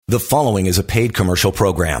The following is a paid commercial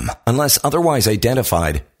program. Unless otherwise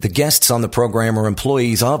identified, the guests on the program are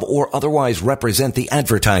employees of or otherwise represent the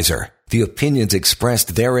advertiser. The opinions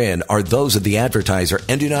expressed therein are those of the advertiser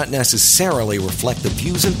and do not necessarily reflect the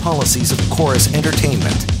views and policies of Chorus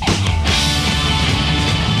Entertainment.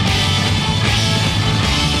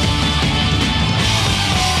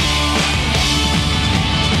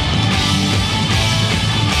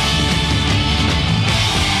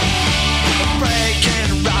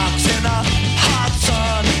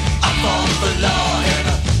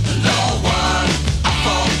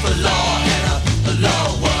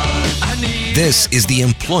 This is the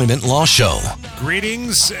Employment Law Show.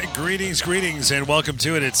 Greetings, and welcome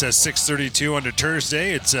to it. It's 6:32 on a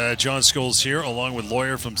Thursday. It's John Scholes here, along with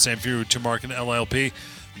lawyer from Samfiru Tumarkin LLP.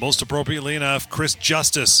 Most appropriately enough, Chris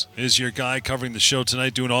Justice is your guy covering the show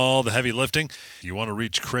tonight, doing all the heavy lifting. If you want to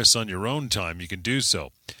reach Chris on your own time, you can do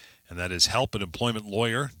so. And that is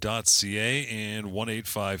help@employmentlawyer.ca and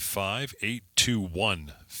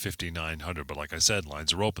 1-855-821-5900. But like I said,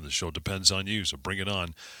 lines are open. The show depends on you, so bring it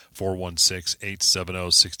on.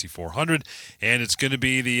 416-870-6400. And it's going to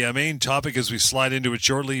be the main topic as we slide into it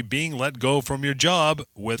shortly, being let go from your job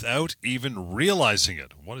without even realizing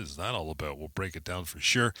it. What is that all about? We'll break it down for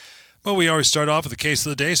sure. But we always start off with the case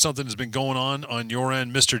of the day. Something has been going on your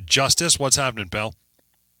end. Mr. Justice, what's happening, pal?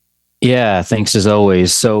 Yeah, thanks as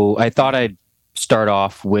always. So I thought I'd start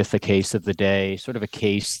off with a case of the day, sort of a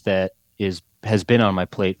case that has been on my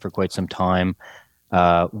plate for quite some time,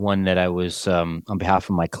 one that I was, on behalf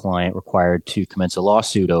of my client, required to commence a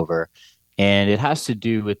lawsuit over. And it has to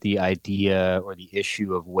do with the idea or the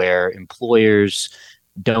issue of where employers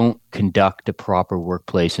don't conduct a proper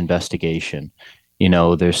workplace investigation. You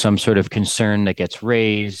know, there's some sort of concern that gets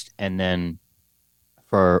raised, and then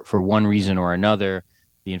for one reason or another,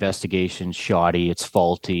 the investigation's shoddy, it's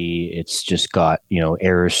faulty, it's just got,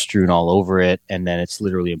 errors strewn all over it, and then it's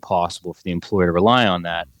literally impossible for the employer to rely on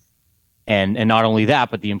that. And not only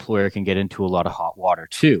that, but the employer can get into a lot of hot water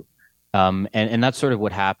too. And that's sort of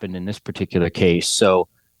what happened in this particular case. So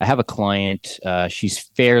I have a client, she's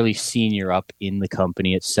fairly senior up in the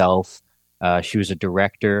company itself. She was a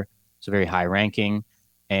director, so very high ranking.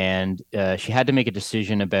 And she had to make a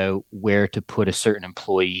decision about where to put a certain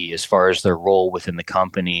employee as far as their role within the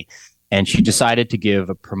company. And she decided to give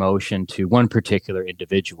a promotion to one particular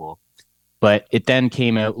individual. But it then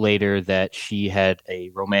came out later that she had a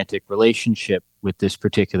romantic relationship with this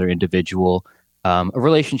particular individual, a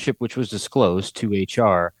relationship which was disclosed to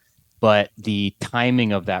HR. But the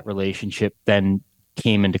timing of that relationship then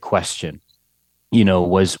came into question.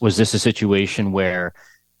 Was this a situation where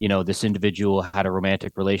this individual had a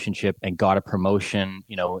romantic relationship and got a promotion,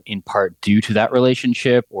 in part due to that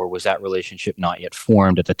relationship, or was that relationship not yet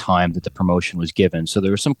formed at the time that the promotion was given? So there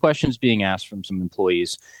were some questions being asked from some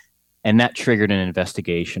employees, and that triggered an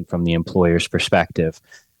investigation from the employer's perspective.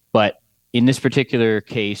 But in this particular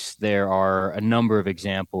case, there are a number of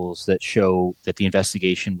examples that show that the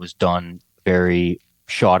investigation was done very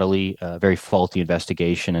shoddily, very faulty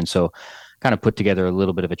investigation. And so kind of put together a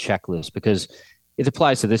little bit of a checklist, because it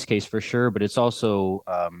applies to this case for sure, but it's also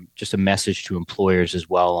just a message to employers as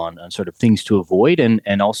well on sort of things to avoid,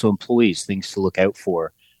 and also employees, things to look out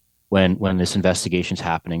for when this investigation is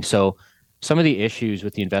happening. So some of the issues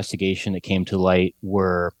with the investigation that came to light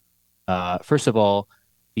were, first of all,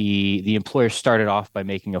 the employer started off by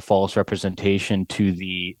making a false representation to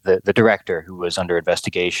the director who was under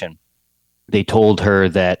investigation. They told her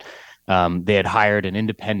that they had hired an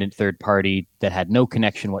independent third party that had no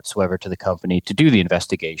connection whatsoever to the company to do the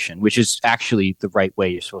investigation, which is actually the right way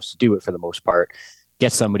you're supposed to do it for the most part.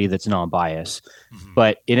 Get somebody that's non-biased. Mm-hmm.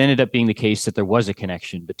 But it ended up being the case that there was a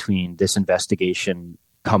connection between this investigation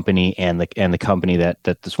company and the company that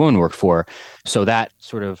this woman worked for. So that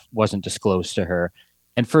sort of wasn't disclosed to her.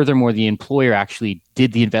 And furthermore, the employer actually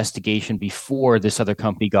did the investigation before this other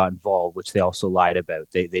company got involved, which they also lied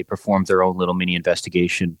about. They performed their own little mini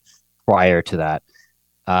investigation prior to that.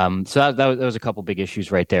 So that was a couple big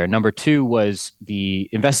issues right there. Number two was the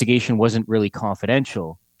investigation wasn't really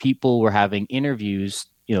confidential. People were having interviews,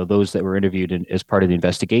 those that were interviewed as part of the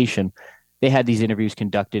investigation. They had these interviews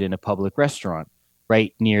conducted in a public restaurant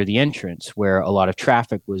right near the entrance where a lot of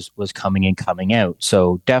traffic was coming in, coming out.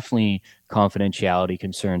 So definitely confidentiality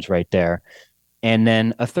concerns right there. And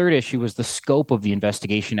then a third issue was the scope of the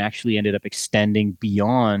investigation actually ended up extending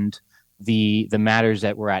beyond the matters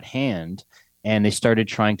that were at hand, and they started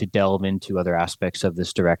trying to delve into other aspects of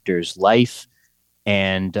this director's life,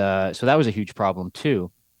 and so that was a huge problem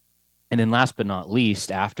too. And then last but not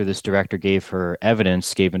least, after this director gave her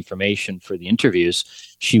evidence, gave information for the interviews,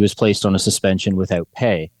 she was placed on a suspension without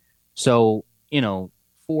pay. So,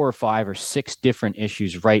 4 or 5 or 6 different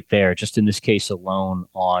issues right there, just in this case alone,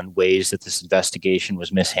 on ways that this investigation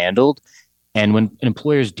was mishandled. And when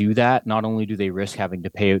employers do that, not only do they risk having to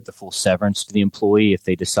pay out the full severance to the employee if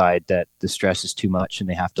they decide that the stress is too much and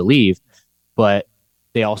they have to leave, but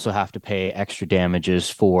they also have to pay extra damages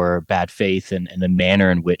for bad faith and the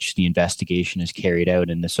manner in which the investigation is carried out.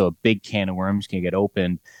 And so a big can of worms can get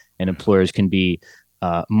opened, and employers can be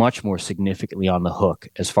much more significantly on the hook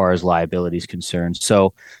as far as liability is concerned.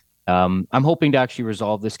 So I'm hoping to actually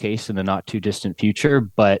resolve this case in the not too distant future,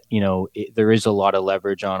 but there is a lot of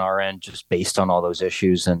leverage on our end just based on all those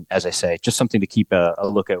issues. And as I say, just something to keep a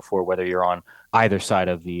lookout for, whether you're on either side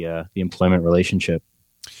of the employment relationship.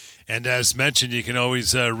 And as mentioned, you can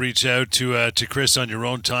always reach out to Chris on your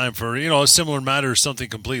own time for a similar matter or something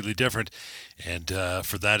completely different. And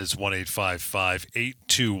for that, it's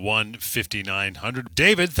 1-855-821-5900.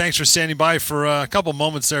 David, thanks for standing by for a couple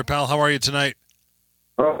moments there, pal. How are you tonight?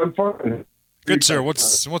 I'm fine. Good, sir.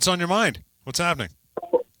 What's on your mind? What's happening?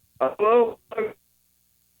 Hello?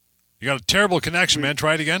 You got a terrible connection, man.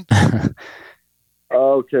 Try it again.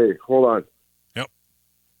 Okay, hold on. Yep.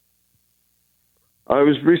 I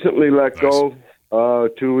was recently let go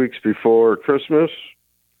 2 weeks before Christmas.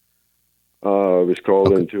 I was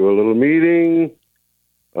called into a little meeting,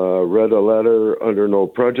 read a letter under no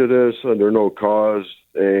prejudice, under no cause,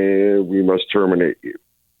 and we must terminate you.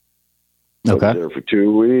 Okay. I was there for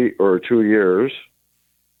 2 years.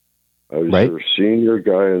 I was Right. their senior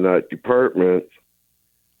guy in that department,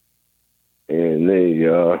 and they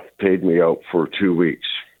paid me out for 2 weeks.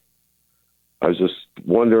 I was just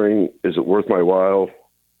wondering, is it worth my while?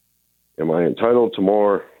 Am I entitled to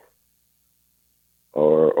more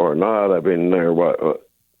or not? I've been there,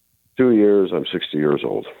 2 years. I'm 60 years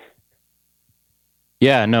old.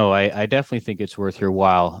 Yeah, no, I definitely think it's worth your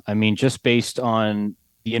while. I mean, just based on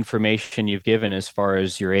the information you've given as far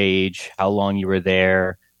as your age, how long you were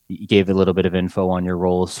there, you gave a little bit of info on your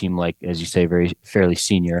role, seemed like, as you say, fairly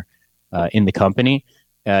senior in the company.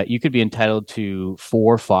 You could be entitled to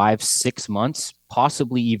 4, 5, 6 months,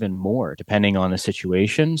 possibly even more, depending on the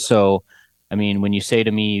situation. So, I mean, when you say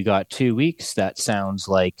to me you got 2 weeks, that sounds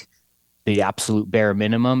like the absolute bare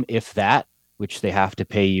minimum, if that, which they have to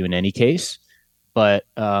pay you in any case. But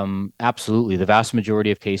absolutely, the vast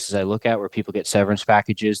majority of cases I look at where people get severance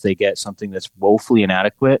packages, they get something that's woefully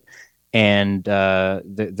inadequate, and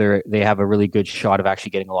they have a really good shot of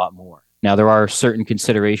actually getting a lot more. Now, there are certain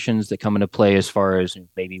considerations that come into play as far as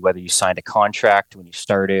maybe whether you signed a contract when you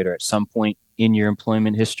started or at some point in your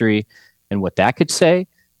employment history and what that could say.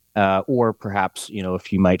 Or perhaps,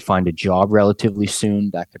 if you might find a job relatively soon,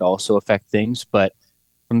 that could also affect things. But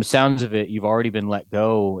from the sounds of it, you've already been let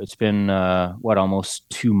go. It's been, almost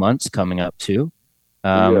 2 months coming up too.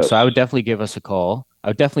 Yes. So I would definitely give us a call.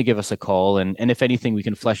 And if anything, we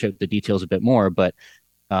can flesh out the details a bit more. But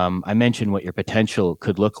I mentioned what your potential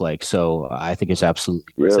could look like. So I think it's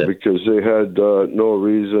absolutely worth it. Because they had no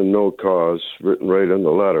reason, no cause written right in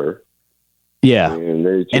the letter. Yeah. And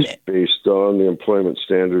they just based on the Employment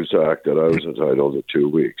Standards Act that I was entitled to 2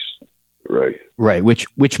 weeks. Right.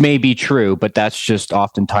 Which may be true, but that's just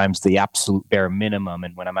oftentimes the absolute bare minimum.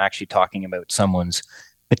 And when I'm actually talking about someone's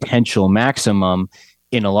potential maximum,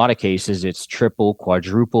 in a lot of cases, it's triple,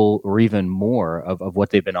 quadruple, or even more of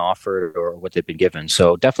what they've been offered or what they've been given.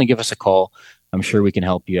 So definitely give us a call. I'm sure we can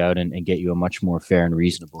help you out and get you a much more fair and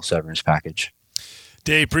reasonable severance package.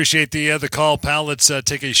 Dave, appreciate the call, pal. Let's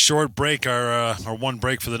take a short break, our one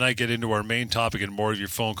break for the night, get into our main topic and more of your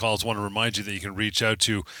phone calls. I want to remind you that you can reach out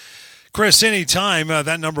to Chris anytime.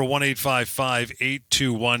 That number,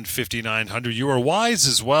 1-855-821-5900. You are wise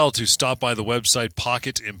as well to stop by the website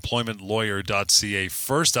pocketemploymentlawyer.ca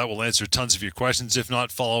first. That will answer tons of your questions. If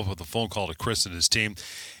not, follow up with a phone call to Chris and his team.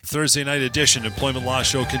 Thursday night edition, Employment Law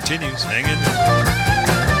Show continues. Hang in there.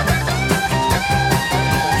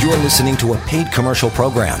 You're listening to a paid commercial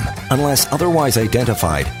program. Unless otherwise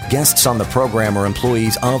identified, guests on the program are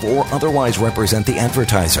employees of or otherwise represent the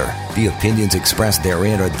advertiser. The opinions expressed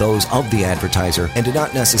therein are those of the advertiser and do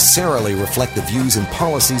not necessarily reflect the views and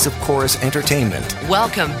policies of Chorus Entertainment.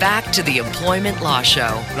 Welcome back to the Employment Law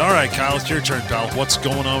Show. All right, Kyle, it's your turn, pal. What's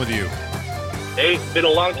going on with you? Hey, been a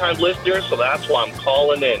long-time listener, so that's why I'm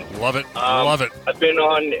calling in. Love it. Love it. I've been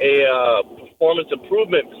on a performance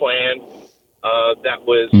improvement plan that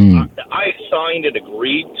was I signed and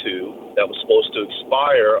agreed to that was supposed to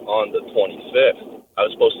expire on the 25th. I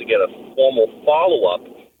was supposed to get a formal follow-up,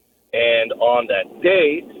 and on that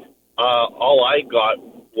day, all I got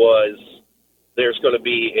was there's going to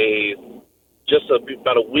be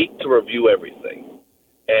about a week to review everything.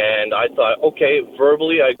 And I thought, okay,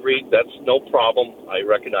 verbally I agreed, that's no problem. I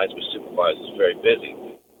recognize my supervisor is very busy.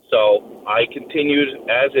 So I continued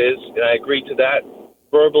as is, and I agreed to that,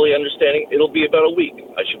 verbally understanding it'll be about a week.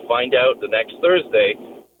 I should find out the next Thursday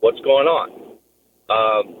what's going on.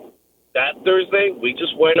 That Thursday, we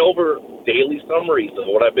just went over daily summaries of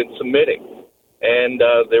what I've been submitting. And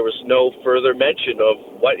there was no further mention of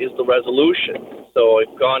what is the resolution. So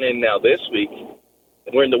I've gone in now this week,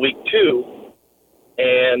 and we're in the week 2,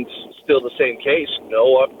 and still the same case.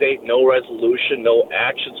 No update, no resolution, no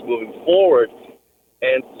actions moving forward.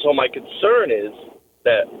 And so my concern is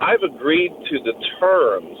that I've agreed to the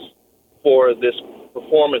terms for this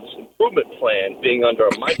performance improvement plan being under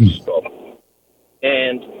a microscope.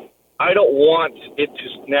 And I don't want it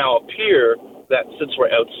to now appear that since we're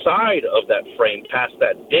outside of that frame, past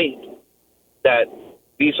that date, that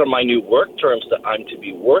these are my new work terms that I'm to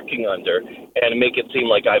be working under, and make it seem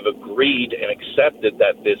like I've agreed and accepted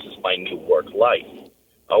that this is my new work life.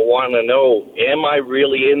 I want to know, am I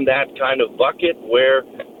really in that kind of bucket where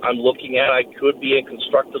I'm looking at I could be in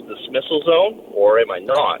constructive dismissal zone, or am I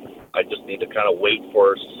not? I just need to kind of wait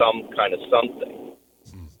for some kind of something.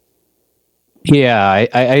 Yeah,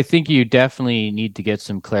 I think you definitely need to get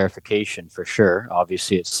some clarification for sure.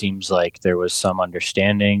 Obviously, it seems like there was some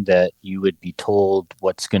understanding that you would be told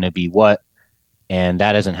what's going to be what, and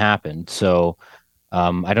that hasn't happened. So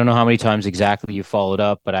I don't know how many times exactly you followed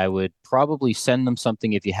up, but I would probably send them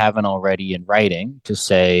something if you haven't already in writing to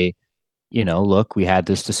say, look, we had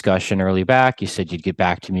this discussion early back. You said you'd get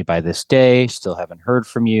back to me by this day. Still haven't heard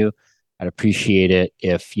from you. I'd appreciate it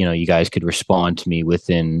if, you guys could respond to me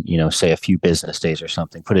within, say a few business days or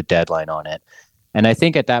something, put a deadline on it. And I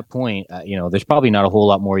think at that point, there's probably not a whole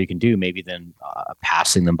lot more you can do maybe than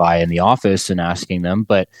passing them by in the office and asking them.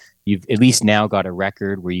 But you've at least now got a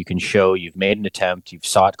record where you can show you've made an attempt, you've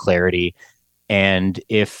sought clarity. And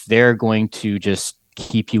if they're going to just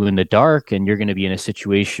keep you in the dark and you're going to be in a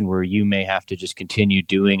situation where you may have to just continue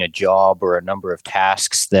doing a job or a number of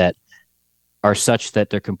tasks that are such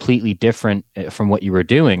that they're completely different from what you were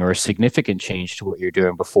doing or a significant change to what you're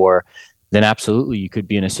doing before, then absolutely you could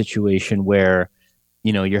be in a situation where,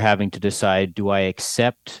 you're having to decide, do I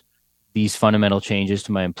accept these fundamental changes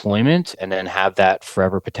to my employment and then have that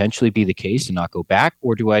forever potentially be the case and not go back?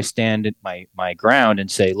 Or do I stand at my ground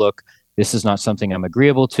and say, look, this is not something I'm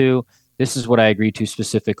agreeable to. This is what I agreed to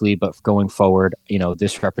specifically, but going forward,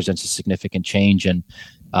 this represents a significant change. And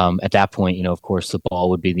at that point, of course, the ball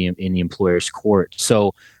would be in the employer's court.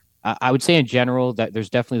 So I would say in general that there's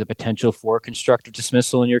definitely the potential for constructive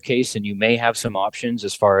dismissal in your case, and you may have some options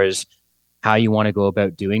as far as how you want to go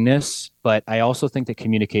about doing this. But I also think that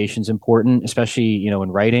communication is important, especially,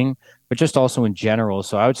 in writing, but just also in general.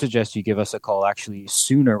 So I would suggest you give us a call actually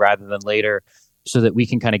sooner rather than later, so that we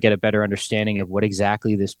can kind of get a better understanding of what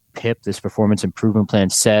exactly this PIP, this performance improvement plan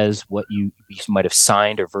says, what you might have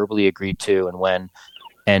signed or verbally agreed to and when,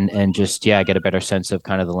 and just, get a better sense of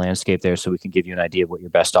kind of the landscape there so we can give you an idea of what your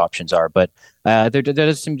best options are. But there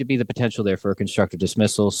does seem to be the potential there for a constructive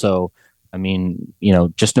dismissal. So,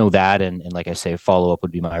 just know that. And like I say, follow up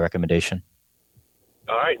would be my recommendation.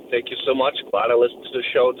 All right. Thank you so much. Glad I listened to the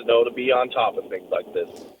show to know to be on top of things like this.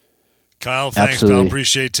 Kyle, thanks,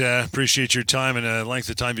 Absolutely. pal. Appreciate your time and length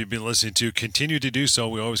of time you've been listening to. Continue to do so.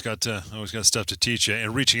 We always got stuff to teach you.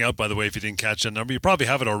 And reaching out, by the way, if you didn't catch that number, you probably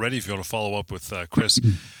have it already. If you want to follow up with Chris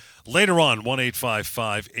later on,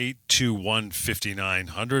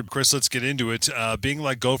 1-855-821-5900. Chris, let's get into it. Being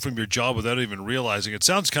let go from your job without even realizing it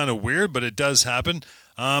sounds kind of weird, but it does happen.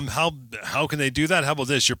 How can they do that? How about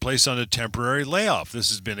this? You're placed on a temporary layoff.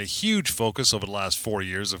 This has been a huge focus over the last 4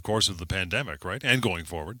 years, of course, of the pandemic, right? And going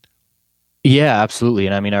forward. Yeah, absolutely.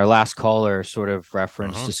 And our last caller sort of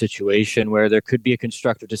referenced a situation where there could be a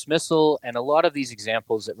constructive dismissal. And a lot of these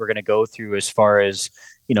examples that we're going to go through as far as,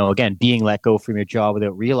 again, being let go from your job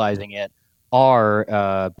without realizing it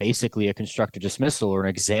are basically a constructive dismissal or an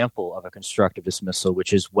example of a constructive dismissal,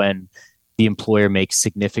 which is when the employer makes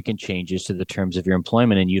significant changes to the terms of your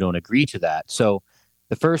employment and you don't agree to that. So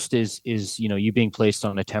the first is you being placed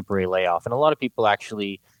on a temporary layoff. And a lot of people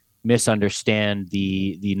actually misunderstand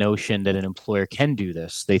the notion that an employer can do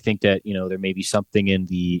this. They think that, there may be something in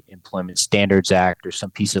the Employment Standards Act or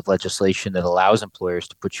some piece of legislation that allows employers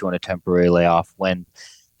to put you on a temporary layoff when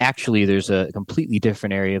actually there's a completely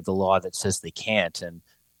different area of the law that says they can't. And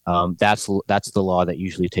that's the law that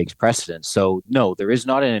usually takes precedence. So no, there is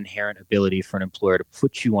not an inherent ability for an employer to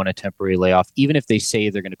put you on a temporary layoff, even if they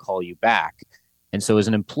say they're going to call you back. And so as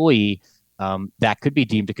an employee, that could be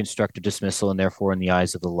deemed a constructive dismissal and therefore in the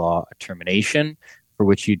eyes of the law, a termination for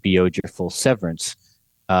which you'd be owed your full severance.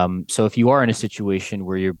 So if you are in a situation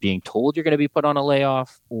where you're being told you're going to be put on a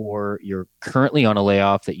layoff or you're currently on a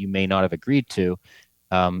layoff that you may not have agreed to,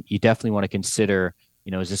 you definitely want to consider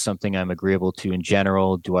Is this something I'm agreeable to in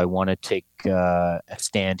general? Do I want to take a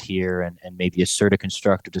stand here and maybe assert a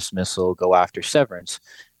constructive dismissal, go after severance?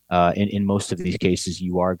 In most of these cases,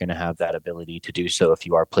 you are going to have that ability to do so if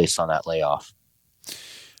you are placed on that layoff.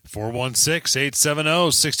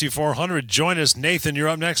 416-870-6400. Join us. Nathan, you're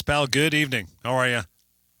up next, pal. Good evening. How are you?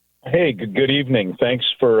 Hey, good evening. Thanks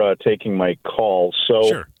for taking my call. So,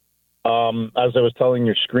 Sure. As I was telling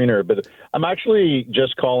your screener, but I'm actually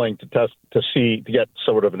just calling to get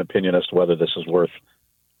sort of an opinion as to whether this is worth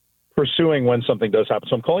pursuing when something does happen.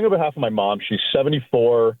 So I'm calling on behalf of my mom. She's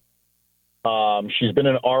 74. She's been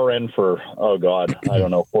an RN for,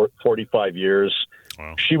 45 years.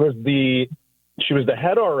 Wow. She was the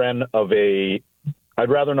head RN of I'd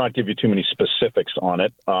rather not give you too many specifics on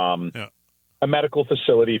it. A medical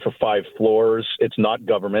facility for 5 floors. It's not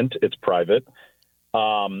government. It's private.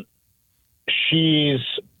 She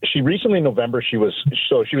recently in November, she was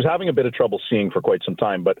having a bit of trouble seeing for quite some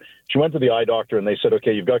time, but she went to the eye doctor and they said,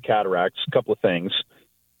 okay, you've got cataracts, a couple of things.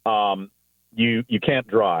 You can't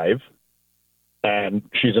drive. And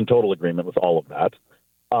she's in total agreement with all of that.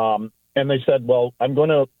 And they said, well, I'm going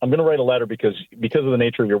to write a letter because of the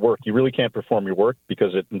nature of your work, you really can't perform your work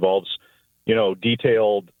because it involves,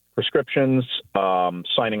 detailed prescriptions,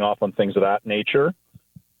 signing off on things of that nature.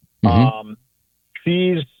 Mm-hmm.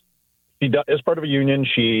 As part of a union,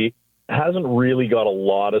 she hasn't really got a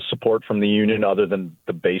lot of support from the union other than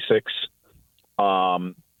the basics.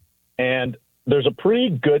 And there's a pretty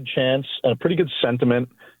good chance and a pretty good sentiment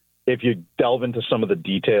if you delve into some of the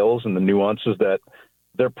details and the nuances that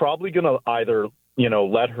they're probably going to either,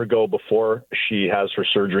 let her go before she has her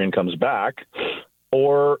surgery and comes back,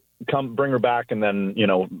 or bring her back and then,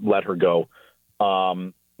 let her go.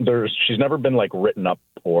 She's never been written up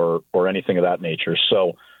or anything of that nature.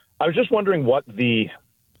 So I was just wondering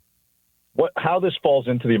how this falls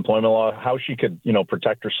into the employment law, how she could,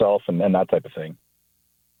 protect herself and that type of thing.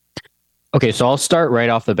 Okay, so I'll start right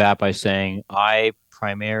off the bat by saying I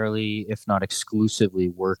primarily, if not exclusively,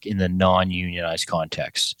 work in the non-unionized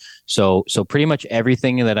context. So pretty much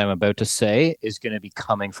everything that I'm about to say is going to be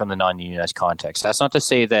coming from the non-unionized context. That's not to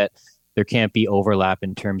say that there can't be overlap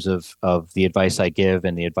in terms of the advice I give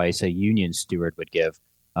and the advice a union steward would give.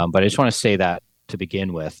 But I just want to say that to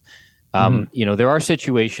begin with. There are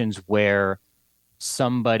situations where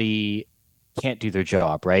somebody can't do their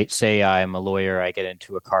job, right? Say I'm a lawyer, I get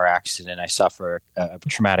into a car accident, I suffer a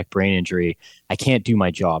traumatic brain injury. I can't do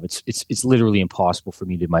my job. It's literally impossible for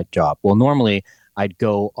me to do my job. Well, normally I'd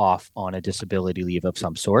go off on a disability leave of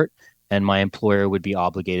some sort, and my employer would be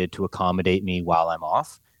obligated to accommodate me while I'm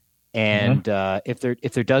off. And if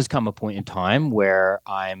there does come a point in time where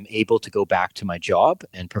I'm able to go back to my job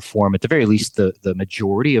and perform at the very least the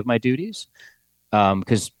majority of my duties,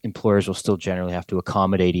 because employers will still generally have to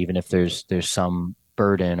accommodate even if there's some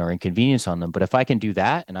burden or inconvenience on them. But if I can do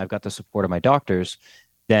that and I've got the support of my doctors,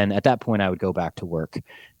 then at that point I would go back to work.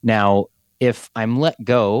 Now, if I'm let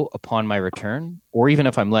go upon my return, or even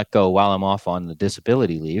if I'm let go while I'm off on the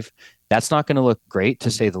disability leave, that's not going to look great,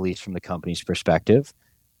 to say the least, from the company's perspective.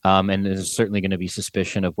 And there's certainly going to be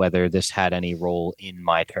suspicion of whether this had any role in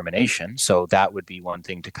my termination. So that would be one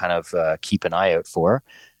thing to kind of keep an eye out for.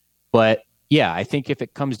 But yeah, I think if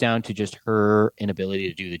it comes down to just her inability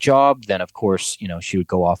to do the job, then of course, she would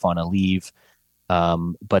go off on a leave.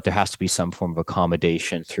 But there has to be some form of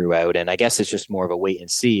accommodation throughout. And I guess it's just more of a wait and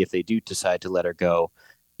see if they do decide to let her go,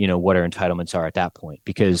 what her entitlements are at that point.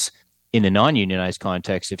 Because in the non-unionized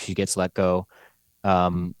context, if she gets let go,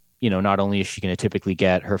 not only is she going to typically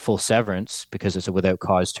get her full severance because it's a without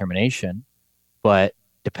cause termination, but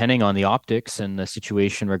depending on the optics and the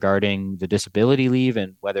situation regarding the disability leave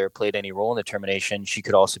and whether it played any role in the termination, she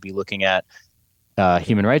could also be looking at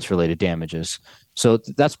human rights related damages. So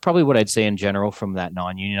that's probably what I'd say in general from that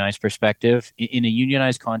non-unionized perspective. In a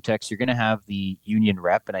unionized context, you're going to have the union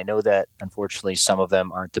rep, and I know that unfortunately some of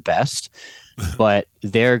them aren't the best, but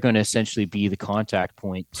they're going to essentially be the contact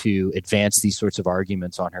point to advance these sorts of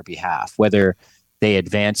arguments on her behalf, whether they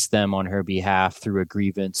advance them on her behalf through a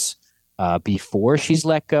grievance before she's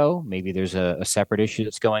let go. Maybe there's a separate issue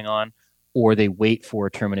that's going on, or they wait for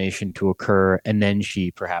termination to occur and then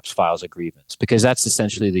she perhaps files a grievance, because that's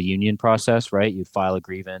essentially the union process, right? You file a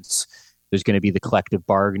grievance. There's going to be the collective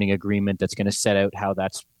bargaining agreement that's going to set out how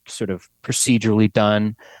that's sort of procedurally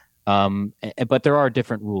done. But there are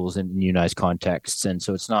different rules in unionized contexts. And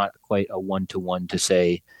so it's not quite a one-to-one to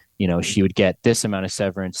say, she would get this amount of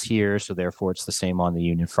severance here, so therefore it's the same on the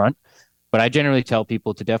union front. But I generally tell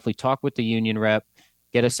people to definitely talk with the union rep,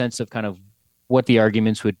 get a sense of kind of what the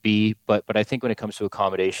arguments would be. But I think when it comes to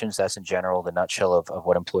accommodations, that's in general the nutshell of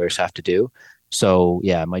what employers have to do. So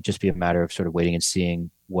yeah, it might just be a matter of sort of waiting and seeing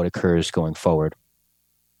what occurs going forward.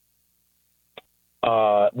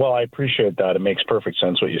 Well, I appreciate that. It makes perfect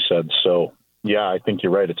sense what you said. So yeah, I think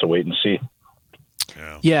you're right. It's a wait and see.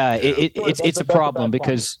 Yeah. It's a problem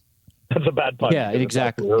because that's a bad pun. Yeah,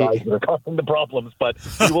 exactly. They're causing the problems, but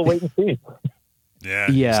we will wait and see. Yeah,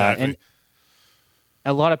 exactly. And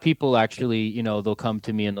a lot of people actually, they'll come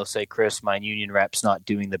to me and they'll say, Chris, my union rep's not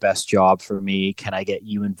doing the best job for me. Can I get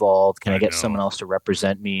you involved? Can I get someone else to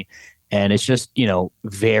represent me? And it's just,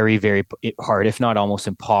 very, very hard, if not almost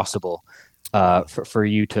impossible, for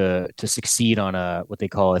you to succeed on what they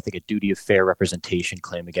call, I think, a duty of fair representation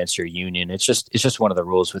claim against your union. It's just one of the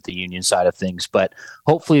rules with the union side of things. But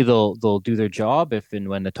hopefully they'll do their job if and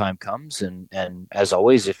when the time comes. And as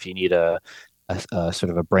always, if you need a sort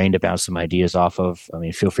of a brain to bounce some ideas off of,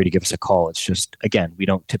 feel free to give us a call. It's just, again, we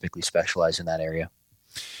don't typically specialize in that area.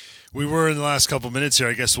 We were in the last couple of minutes here.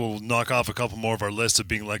 I guess we'll knock off a couple more of our list of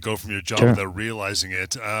being let go from your job without realizing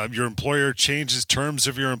it. Your employer changes terms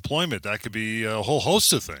of your employment. That could be a whole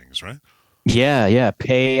host of things, right? Yeah.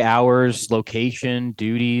 Pay, hours, location,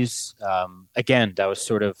 duties. Again, that was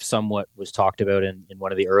sort of somewhat was talked about in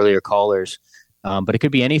one of the earlier callers. But it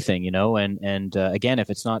could be anything, and again, if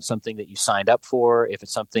it's not something that you signed up for, if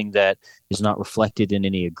it's something that is not reflected in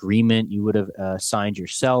any agreement you would have signed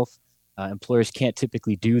yourself, employers can't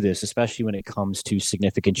typically do this, especially when it comes to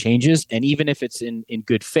significant changes. And even if it's in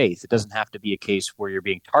good faith, it doesn't have to be a case where you're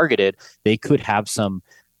being targeted. They could have some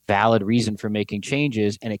valid reason for making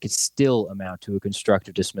changes, and it could still amount to a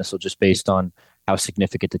constructive dismissal just based on how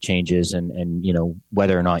significant the change is and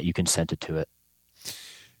whether or not you consented to it.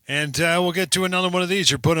 And we'll get to another one of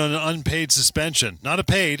these. You're put on an unpaid suspension. Not a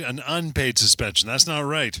paid, an unpaid suspension. That's not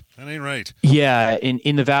right. That ain't right. Yeah,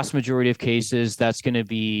 in the vast majority of cases, that's going to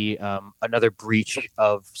be another breach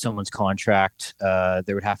of someone's contract.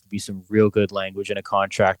 There would have to be some real good language in a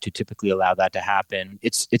contract to typically allow that to happen.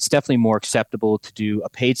 It's definitely more acceptable to do a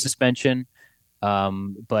paid suspension.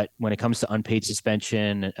 But when it comes to unpaid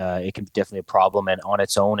suspension, it can be definitely a problem, and on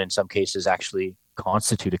its own, in some cases, actually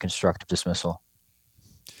constitute a constructive dismissal.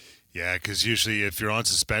 Yeah, because usually if you're on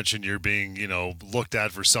suspension, you're being, looked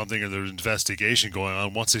at for something or there's an investigation going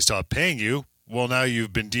on. Once they stop paying you, well, now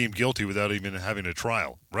you've been deemed guilty without even having a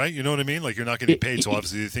trial, right? You know what I mean? Like you're not getting paid, so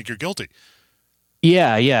obviously they think you're guilty.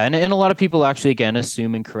 Yeah. And a lot of people actually, again,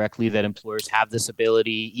 assume incorrectly that employers have this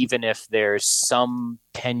ability, even if there's some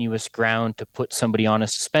tenuous ground to put somebody on a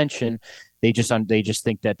suspension, they just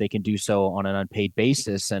think that they can do so on an unpaid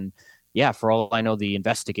basis. And yeah, for all I know, the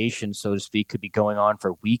investigation, so to speak, could be going on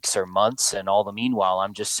for weeks or months. And all the meanwhile,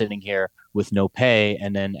 I'm just sitting here with no pay.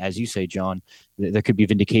 And then, as you say, John, there could be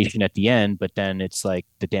vindication at the end, but then it's like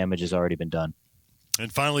the damage has already been done.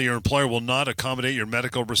 And finally, your employer will not accommodate your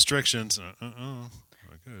medical restrictions.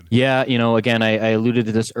 Good. Yeah, again, I alluded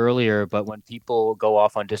to this earlier, but when people go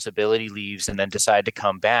off on disability leaves and then decide to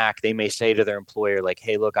come back, they may say to their employer, like,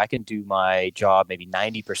 hey, look, I can do my job maybe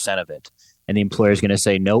 90% of it. And the employer is going to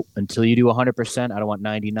say, nope, until you do 100%, I don't want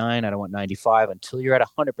 99, I don't want 95. Until you're at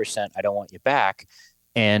 100%, I don't want you back.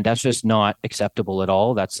 And that's just not acceptable at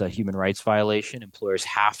all. That's a human rights violation. Employers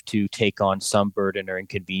have to take on some burden or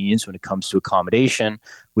inconvenience when it comes to accommodation,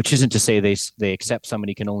 which isn't to say they accept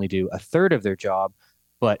somebody can only do a third of their job.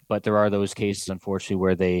 But there are those cases, unfortunately,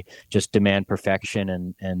 where they just demand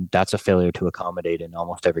perfection, and that's a failure to accommodate in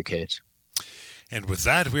almost every case. And with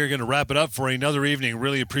that, we are going to wrap it up for another evening.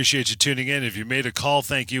 Really appreciate you tuning in. If you made a call,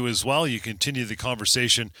 thank you as well. You continue the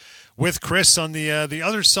conversation with Chris on the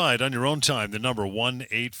other side on your own time. The number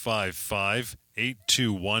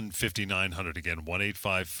 1-855-821-5900. Again,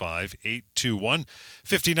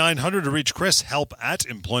 1-855-821-5900 to reach Chris. Help at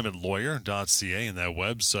employmentlawyer.ca and that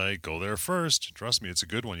website. Go there first. Trust me, it's a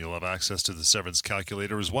good one. You'll have access to the severance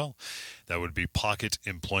calculator as well. That would be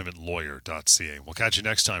pocketemploymentlawyer.ca. We'll catch you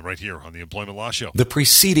next time right here on the Employment Law Show. The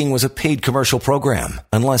preceding was a paid commercial program.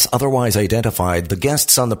 Unless otherwise identified, the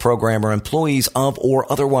guests on the program are employees of or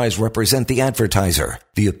otherwise represent the advertiser.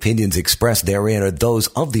 The opinions expressed therein are those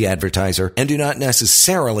of the advertiser and do not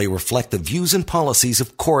necessarily reflect the views and policies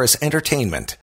of Chorus Entertainment.